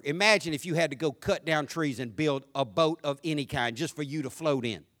lot of work. Imagine if you had to go cut down trees and build a boat of any kind just for you to float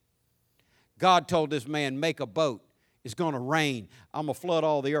in. God told this man, make a boat. It's going to rain. I'm going to flood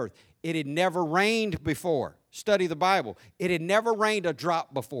all the earth. It had never rained before. Study the Bible. It had never rained a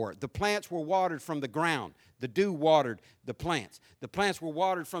drop before. The plants were watered from the ground. The dew watered the plants. The plants were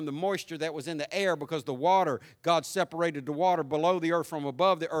watered from the moisture that was in the air because the water, God separated the water below the earth from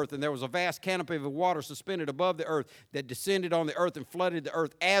above the earth, and there was a vast canopy of water suspended above the earth that descended on the earth and flooded the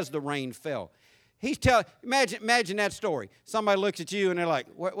earth as the rain fell. Imagine that story. Somebody looks at you and they're like,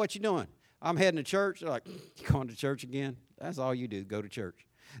 what you doing? I'm heading to church. They're like, you going to church again? That's all you do, go to church.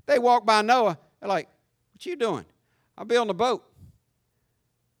 They walk by Noah. They're like, what you doing? I'm building a boat.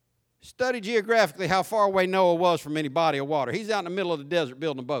 Study geographically how far away Noah was from any body of water. He's out in the middle of the desert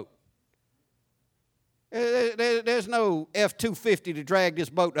building a boat. There's no F-250 to drag this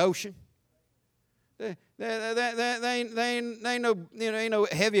boat to the ocean. There ain't no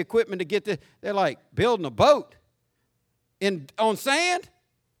heavy equipment to get this. They're like, building a boat on sand?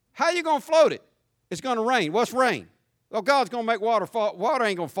 How you going to float it? It's going to rain. What's rain? Well, God's going to make water fall. Water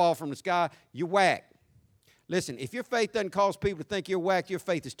ain't going to fall from the sky. You whack. Listen, if your faith doesn't cause people to think you're whack, your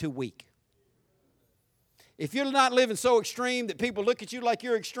faith is too weak. If you're not living so extreme that people look at you like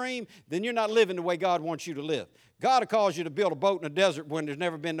you're extreme, then you're not living the way God wants you to live. God will cause you to build a boat in a desert when there's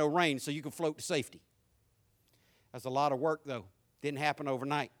never been no rain so you can float to safety. That's a lot of work, though. Didn't happen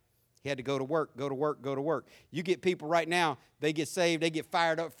overnight. He had to go to work, go to work, go to work. You get people right now, they get saved, they get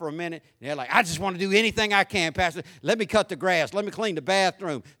fired up for a minute, and they're like, I just want to do anything I can, Pastor. Let me cut the grass. Let me clean the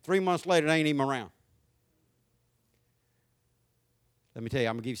bathroom. 3 months later, they ain't even around. Let me tell you,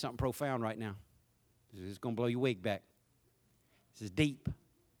 I'm going to give you something profound right now. This is going to blow your wig back. This is deep.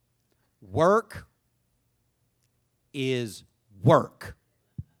 Work is work.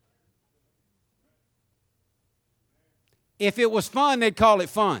 If it was fun, they'd call it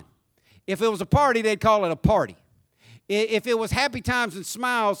fun. If it was a party, they'd call it a party. If it was happy times and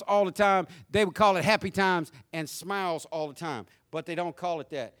smiles all the time, they would call it happy times and smiles all the time. But they don't call it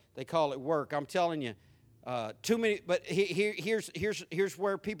that. They call it work. I'm telling you, too many. But here's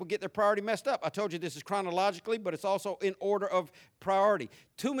where people get their priority messed up. I told you this is chronologically, but it's also in order of priority.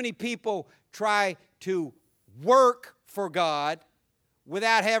 Too many people try to work for God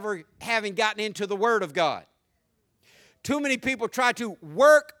without ever having gotten into the Word of God. Too many people try to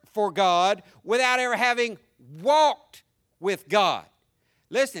work for God without ever having walked with God.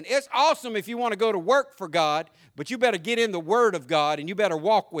 Listen, it's awesome if you want to go to work for God, but you better get in the Word of God and you better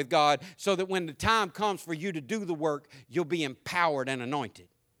walk with God so that when the time comes for you to do the work, you'll be empowered and anointed.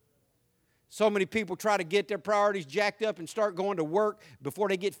 So many people try to get their priorities jacked up and start going to work before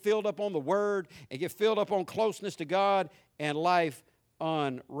they get filled up on the Word and get filled up on closeness to God, and life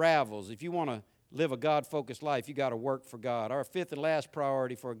unravels. If you want to live a God-focused life, you got to work for God. Our fifth and last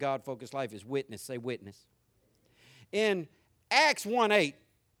priority for a God-focused life is witness. Say witness. In Acts 1:8,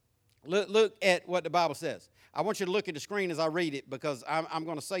 look at what the Bible says. I want you to look at the screen as I read it because I'm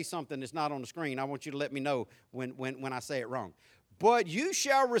going to say something that's not on the screen. I want you to let me know when I say it wrong. But you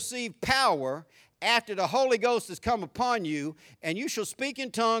shall receive power after the Holy Ghost has come upon you, and you shall speak in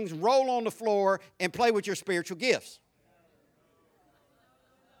tongues, roll on the floor, and play with your spiritual gifts.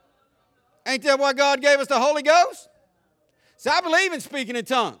 Ain't that why God gave us the Holy Ghost? See, I believe in speaking in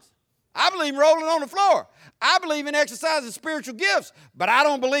tongues. I believe in rolling on the floor. I believe in exercising spiritual gifts, but I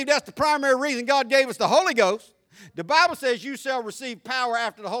don't believe that's the primary reason God gave us the Holy Ghost. The Bible says you shall receive power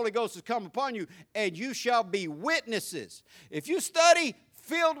after the Holy Ghost has come upon you, and you shall be witnesses. If you study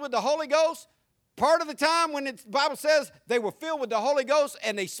filled with the Holy Ghost, part of the time when the Bible says they were filled with the Holy Ghost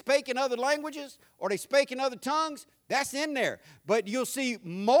and they spake in other languages or they spake in other tongues, that's in there. But you'll see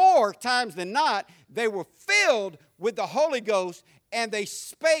more times than not, they were filled with the Holy Ghost and they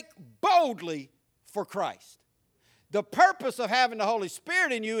spake boldly for Christ. The purpose of having the Holy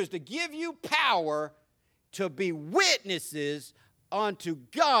Spirit in you is to give you power to be witnesses unto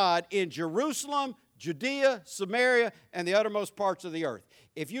God in Jerusalem, Judea, Samaria, and the uttermost parts of the earth.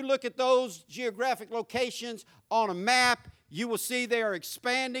 If you look at those geographic locations on a map, you will see they are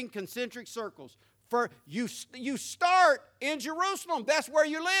expanding concentric circles. For you start in Jerusalem. That's where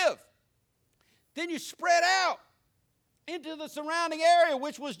you live. Then you spread out into the surrounding area,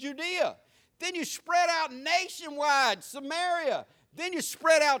 which was Judea. Then you spread out nationwide, Samaria. Then you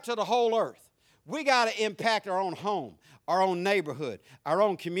spread out to the whole earth. We got to impact our own home, our own neighborhood, our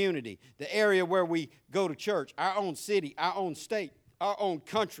own community, the area where we go to church, our own city, our own state, our own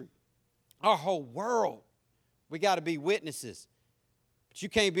country, our whole world. We got to be witnesses. But you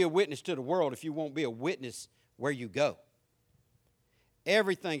can't be a witness to the world if you won't be a witness where you go.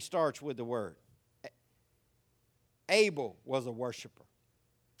 Everything starts with the Word. Abel was a worshiper.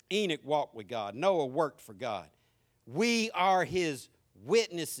 Enoch walked with God. Noah worked for God. We are his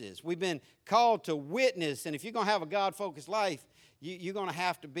witnesses. We've been called to witness, and if you're going to have a God-focused life, you're going to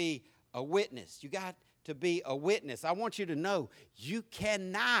have to be a witness. You got to be a witness. I want you to know you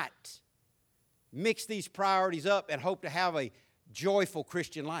cannot mix these priorities up and hope to have a joyful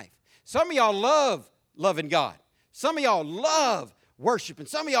Christian life. Some of y'all love loving God. Some of y'all love worshiping.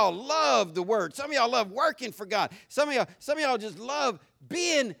 Some of y'all love the Word. Some of y'all love working for God. Some of y'all just love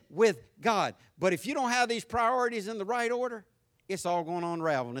being with God. But if you don't have these priorities in the right order, it's all going to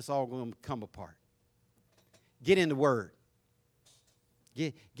unravel and it's all going to come apart. Get in the Word.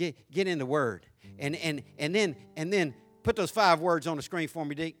 Get in the Word. And then put those 5 words on the screen for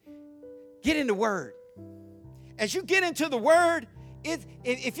me, Deke. Get in the Word. As you get into the Word,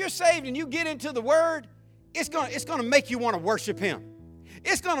 if you're saved and you get into the Word, it's going to make you want to worship Him.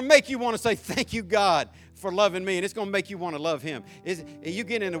 It's going to make you want to say, thank you, God, for loving me. And it's going to make you want to love Him. You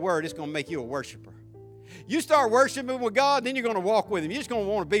get in the Word, it's going to make you a worshiper. You start worshiping with God, then you're going to walk with Him. You're just going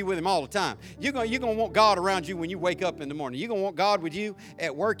to want to be with Him all the time. You're going to want God around you when you wake up in the morning. You're going to want God with you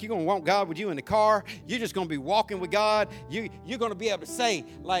at work. You're going to want God with you in the car. You're just going to be walking with God. You're going to be able to say,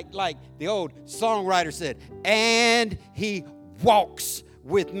 like the old songwriter said, and He walks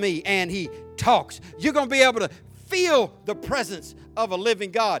with me and He talks. You're going to be able to feel the presence of a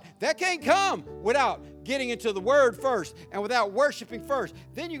living God. That can't come without getting into the Word first and without worshiping first.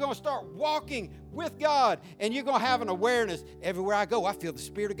 Then you're going to start walking with God, and you're going to have an awareness. Everywhere I go, I feel the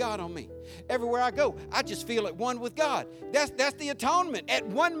Spirit of God on me. Everywhere I go, I just feel at one with God. That's the atonement, at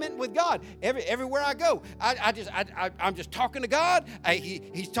one with God. Everywhere I go, I'm just talking to God.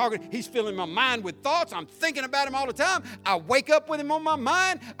 He's talking. He's filling my mind with thoughts. I'm thinking about Him all the time. I wake up with Him on my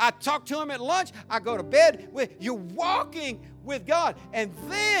mind. I talk to Him at lunch. I go to bed with. You're walking with God, and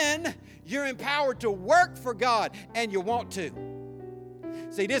then you're empowered to work for God, and you want to.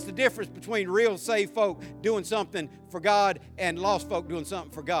 See, this is the difference between real saved folk doing something for God and lost folk doing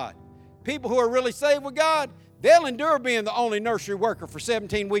something for God. People who are really saved with God, they'll endure being the only nursery worker for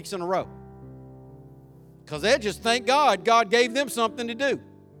 17 weeks in a row. Because they just thank God gave them something to do.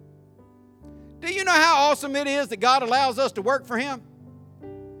 Do you know how awesome it is that God allows us to work for Him?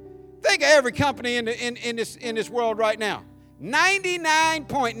 Think of every company in this world right now.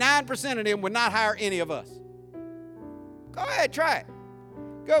 99.9% of them would not hire any of us. Go ahead, try it.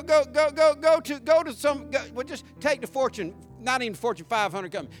 Go to some. Well, just take the Fortune, not even Fortune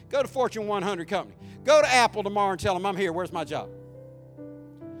 500 company. Go to Fortune 100 company. Go to Apple tomorrow and tell them I'm here. Where's my job?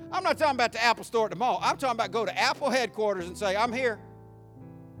 I'm not talking about the Apple store at the mall. I'm talking about go to Apple headquarters and say I'm here.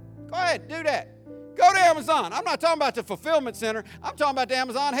 Go ahead, do that. Go to Amazon. I'm not talking about the fulfillment center. I'm talking about the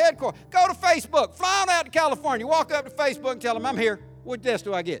Amazon headquarters. Go to Facebook. Fly on out to California. Walk up to Facebook and tell them I'm here. What desk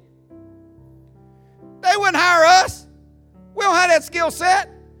do I get? They wouldn't hire us. We don't have that skill set.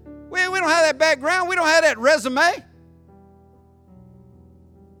 We don't have that background. We don't have that resume.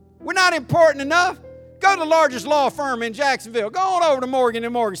 We're not important enough. Go to the largest law firm in Jacksonville. Go on over to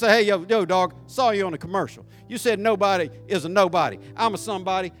Morgan & Morgan. Say, hey, yo, dog, saw you on a commercial. You said nobody is a nobody. I'm a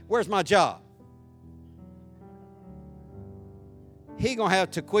somebody. Where's my job? He going to have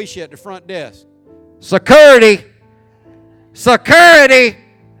Taquisha at the front desk. Security. Security.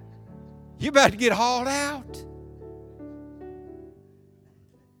 You about to get hauled out.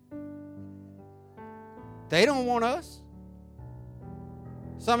 They don't want us.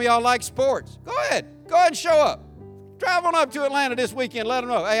 Some of y'all like sports. Go ahead and show up. Drive on up to Atlanta this weekend. Let them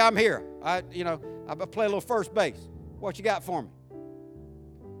know, hey, I'm here. I play a little first base. What you got for me?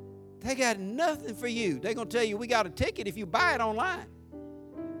 They got nothing for you. They're going to tell you we got a ticket if you buy it online.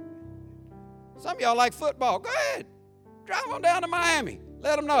 Some of y'all like football. Go ahead. Drive on down to Miami.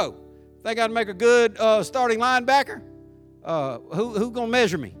 Let them know. Think I'd make a good starting linebacker? Who going to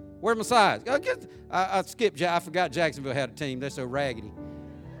measure me? Where's my size? I skipped. I forgot Jacksonville had a team. They're so raggedy.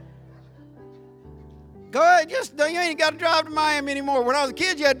 Go ahead. You ain't got to drive to Miami anymore. When I was a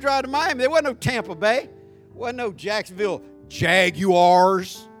kid, you had to drive to Miami. There wasn't no Tampa Bay. Wasn't no Jacksonville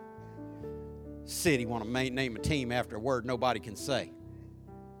Jaguars. City want to name a team after a word nobody can say.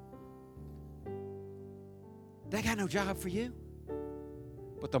 They got no job for you.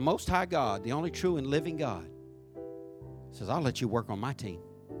 But the Most High God, the only true and living God, says, I'll let you work on my team.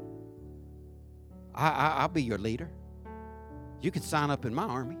 I'll be your leader. You can sign up in my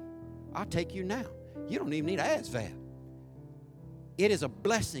army. I'll take you now. You don't even need an ASVAB. It is a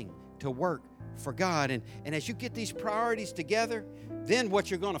blessing to work for God. And as you get these priorities together, then what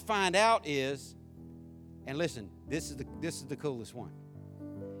you're going to find out is, and listen, this is the coolest one.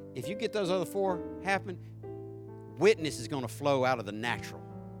 If you get those other four happen, witness is going to flow out of the natural.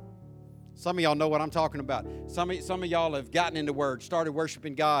 Some of y'all know what I'm talking about. Some of y'all have gotten in the Word, started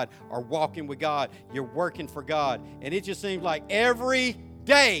worshiping God, or walking with God. You're working for God. And it just seems like every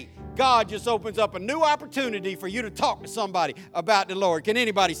day God just opens up a new opportunity for you to talk to somebody about the Lord. Can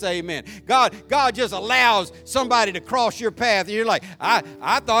anybody say amen? God just allows somebody to cross your path. And you're like,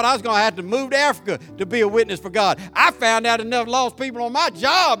 I thought I was going to have to move to Africa to be a witness for God. I found out enough lost people on my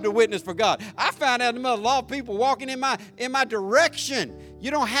job to witness for God. I found out enough lost people walking in my direction. You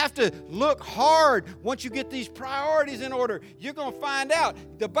don't have to look hard. Once you get these priorities in order, you're going to find out.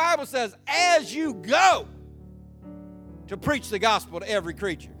 The Bible says, as you go to preach the gospel to every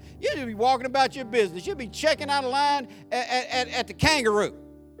creature. You'll be walking about your business. You'll be checking out a line at the Kangaroo.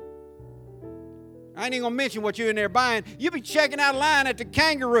 I ain't even going to mention what you're in there buying. You'll be checking out a line at the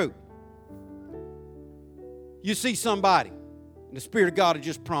Kangaroo. You see somebody, and the Spirit of God will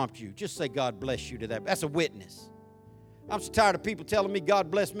just prompt you. Just say, God bless you to that. That's a witness. I'm so tired of people telling me God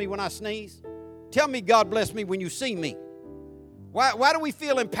bless me when I sneeze. Tell me God bless me when you see me. Why do we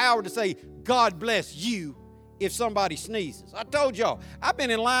feel empowered to say God bless you if somebody sneezes? I told y'all, I've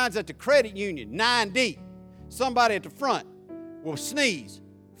been in lines at the credit union, 9 deep. Somebody at the front will sneeze.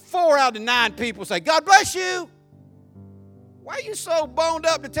 4 out of the 9 people say, God bless you. Why are you so boned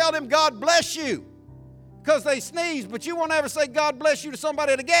up to tell them God bless you? Because they sneeze, but you won't ever say God bless you to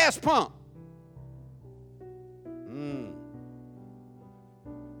somebody at a gas pump.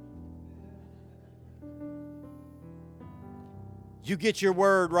 You get your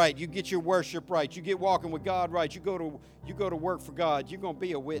word right. You get your worship right. You get walking with God right. You go to work for God. You're going to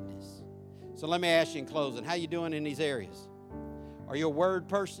be a witness. So let me ask you in closing, how you doing in these areas? Are you a word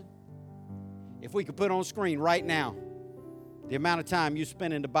person? If we could put on screen right now the amount of time you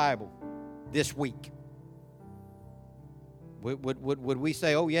spend in the Bible this week, would we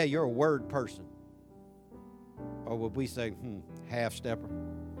say, oh yeah, you're a word person? Or would we say, half stepper,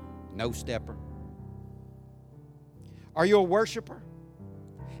 no stepper? Are you a worshiper?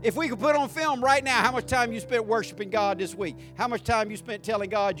 If we could put on film right now how much time you spent worshiping God this week, how much time you spent telling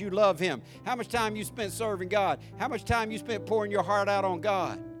God you love Him, how much time you spent serving God, how much time you spent pouring your heart out on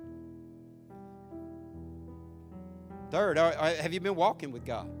God. Third, have you been walking with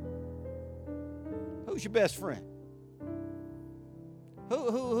God? Who's your best friend?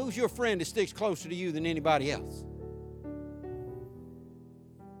 Who's your friend that sticks closer to you than anybody else?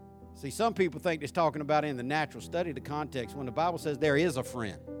 See, some people think it's talking about in the natural. Study the context. When the Bible says there is a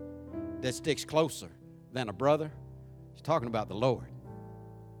friend that sticks closer than a brother, it's talking about the Lord.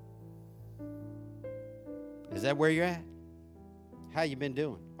 Is that where you're at? How you been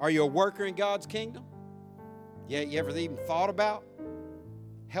doing? Are you a worker in God's kingdom? Yeah, you ever even thought about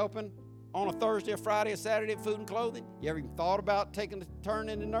helping on a Thursday or Friday or Saturday at Food and Clothing? You ever even thought about taking a turn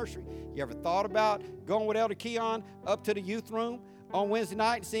in the nursery? You ever thought about going with Elder Keon up to the youth room on Wednesday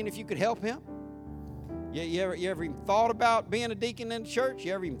night and seeing if you could help him? You ever even thought about being a deacon in the church?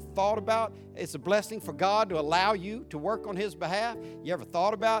 You ever even thought about it's a blessing for God to allow you to work on his behalf? You ever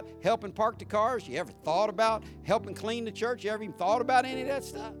thought about helping park the cars? You ever thought about helping clean the church? You ever even thought about any of that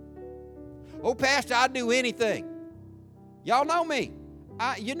stuff? Oh, Pastor, I'd do anything. Y'all know me.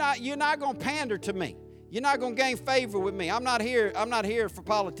 You're not going to pander to me. You're not going to gain favor with me. I'm not here for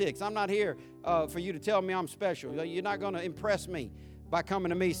politics. I'm not here for you to tell me I'm special. You're not going to impress me by coming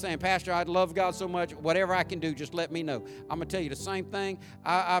to me saying, Pastor, I love God so much, whatever I can do, just let me know. I'm going to tell you the same thing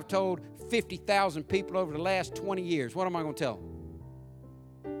I've told 50,000 people over the last 20 years. What am I going to tell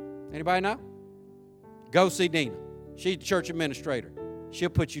them? Anybody know? Go see Dina. She's the church administrator. She'll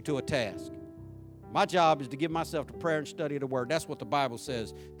put you to a task. My job is to give myself to prayer and study of the Word. That's what the Bible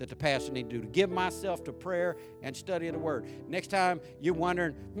says that the pastor need to do, to give myself to prayer and study of the Word. Next time you're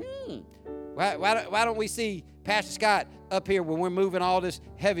wondering, why don't we see Pastor Scott up here when we're moving all this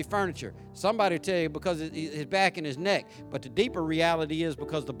heavy furniture? Somebody will tell you because his back and his neck. But the deeper reality is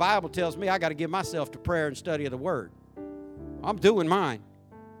because the Bible tells me I got to give myself to prayer and study of the Word. I'm doing mine.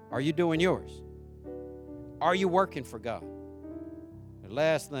 Are you doing yours? Are you working for God? The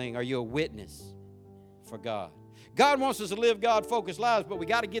last thing, are you a witness for God? God wants us to live God-focused lives, but we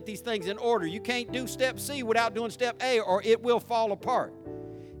got to get these things in order. You can't do step C without doing step A, or it will fall apart.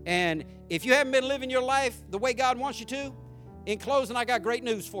 And if you haven't been living your life the way God wants you to, in closing, I got great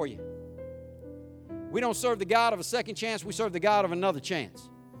news for you. We don't serve the God of a second chance. We serve the God of another chance.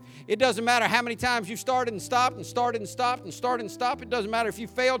 It doesn't matter how many times you've started and stopped and started and stopped and started and stopped. It doesn't matter if you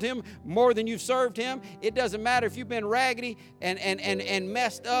failed him more than you've served him. It doesn't matter if you've been raggedy and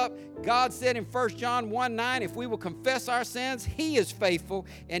messed up. God said in 1 John 1:9, if we will confess our sins, he is faithful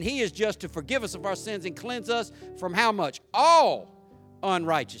and he is just to forgive us of our sins and cleanse us from how much? All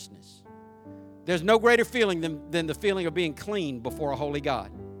unrighteousness. There's no greater feeling than the feeling of being clean before a holy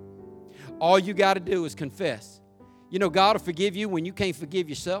God. All you got to do is confess. You know, God will forgive you when you can't forgive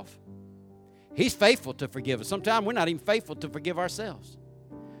yourself. He's faithful to forgive us. Sometimes we're not even faithful to forgive ourselves.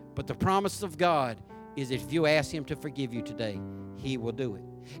 But the promise of God is that if you ask him to forgive you today, he will do it.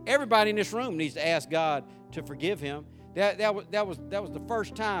 Everybody in this room needs to ask God to forgive him. That was the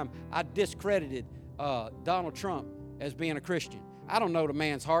first time I discredited Donald Trump as being a Christian. I don't know the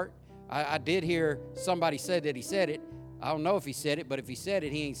man's heart. I did hear somebody said that he said it. I don't know if he said it, but if he said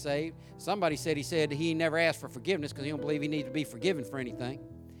it, he ain't saved. Somebody said he never asked for forgiveness because he don't believe he needs to be forgiven for anything.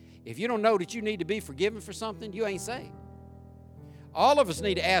 If you don't know that you need to be forgiven for something, you ain't saved. All of us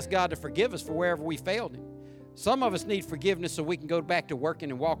need to ask God to forgive us for wherever we failed him. Some of us need forgiveness so we can go back to working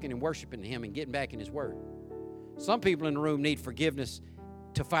and walking and worshiping him and getting back in his word. Some people in the room need forgiveness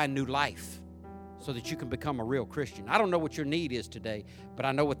to find new life so that you can become a real Christian. I don't know what your need is today, but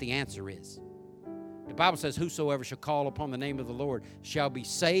I know what the answer is. The Bible says, whosoever shall call upon the name of the Lord shall be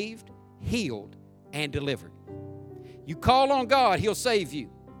saved, healed, and delivered. You call on God, he'll save you.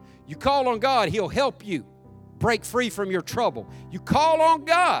 You call on God, he'll help you break free from your trouble. You call on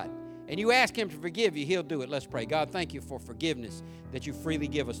God and you ask him to forgive you, he'll do it. Let's pray. God, thank you for forgiveness that you freely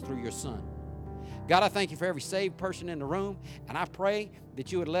give us through your Son. God, I thank you for every saved person in the room, and I pray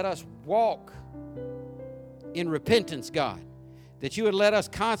that you would let us walk in repentance, God, that you would let us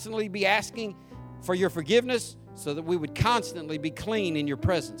constantly be asking for your forgiveness so that we would constantly be clean in your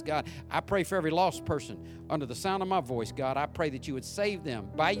presence. God, I pray for every lost person under the sound of my voice. God, I pray that you would save them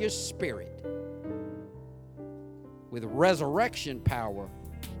by your Spirit with resurrection power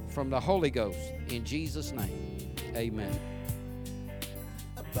from the Holy Ghost. In Jesus' name, amen.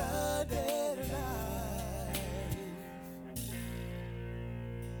 Abundant life.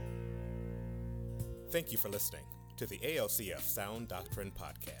 Thank you for listening to the ALCF Sound Doctrine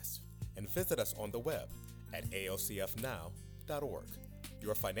Podcast, and visit us on the web at alcfnow.org.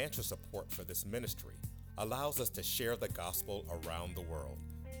 Your financial support for this ministry allows us to share the gospel around the world.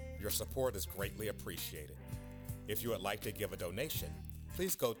 Your support is greatly appreciated. If you would like to give a donation,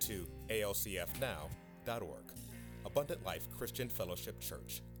 please go to alcfnow.org. Abundant Life Christian Fellowship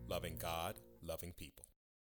Church, loving God, loving people.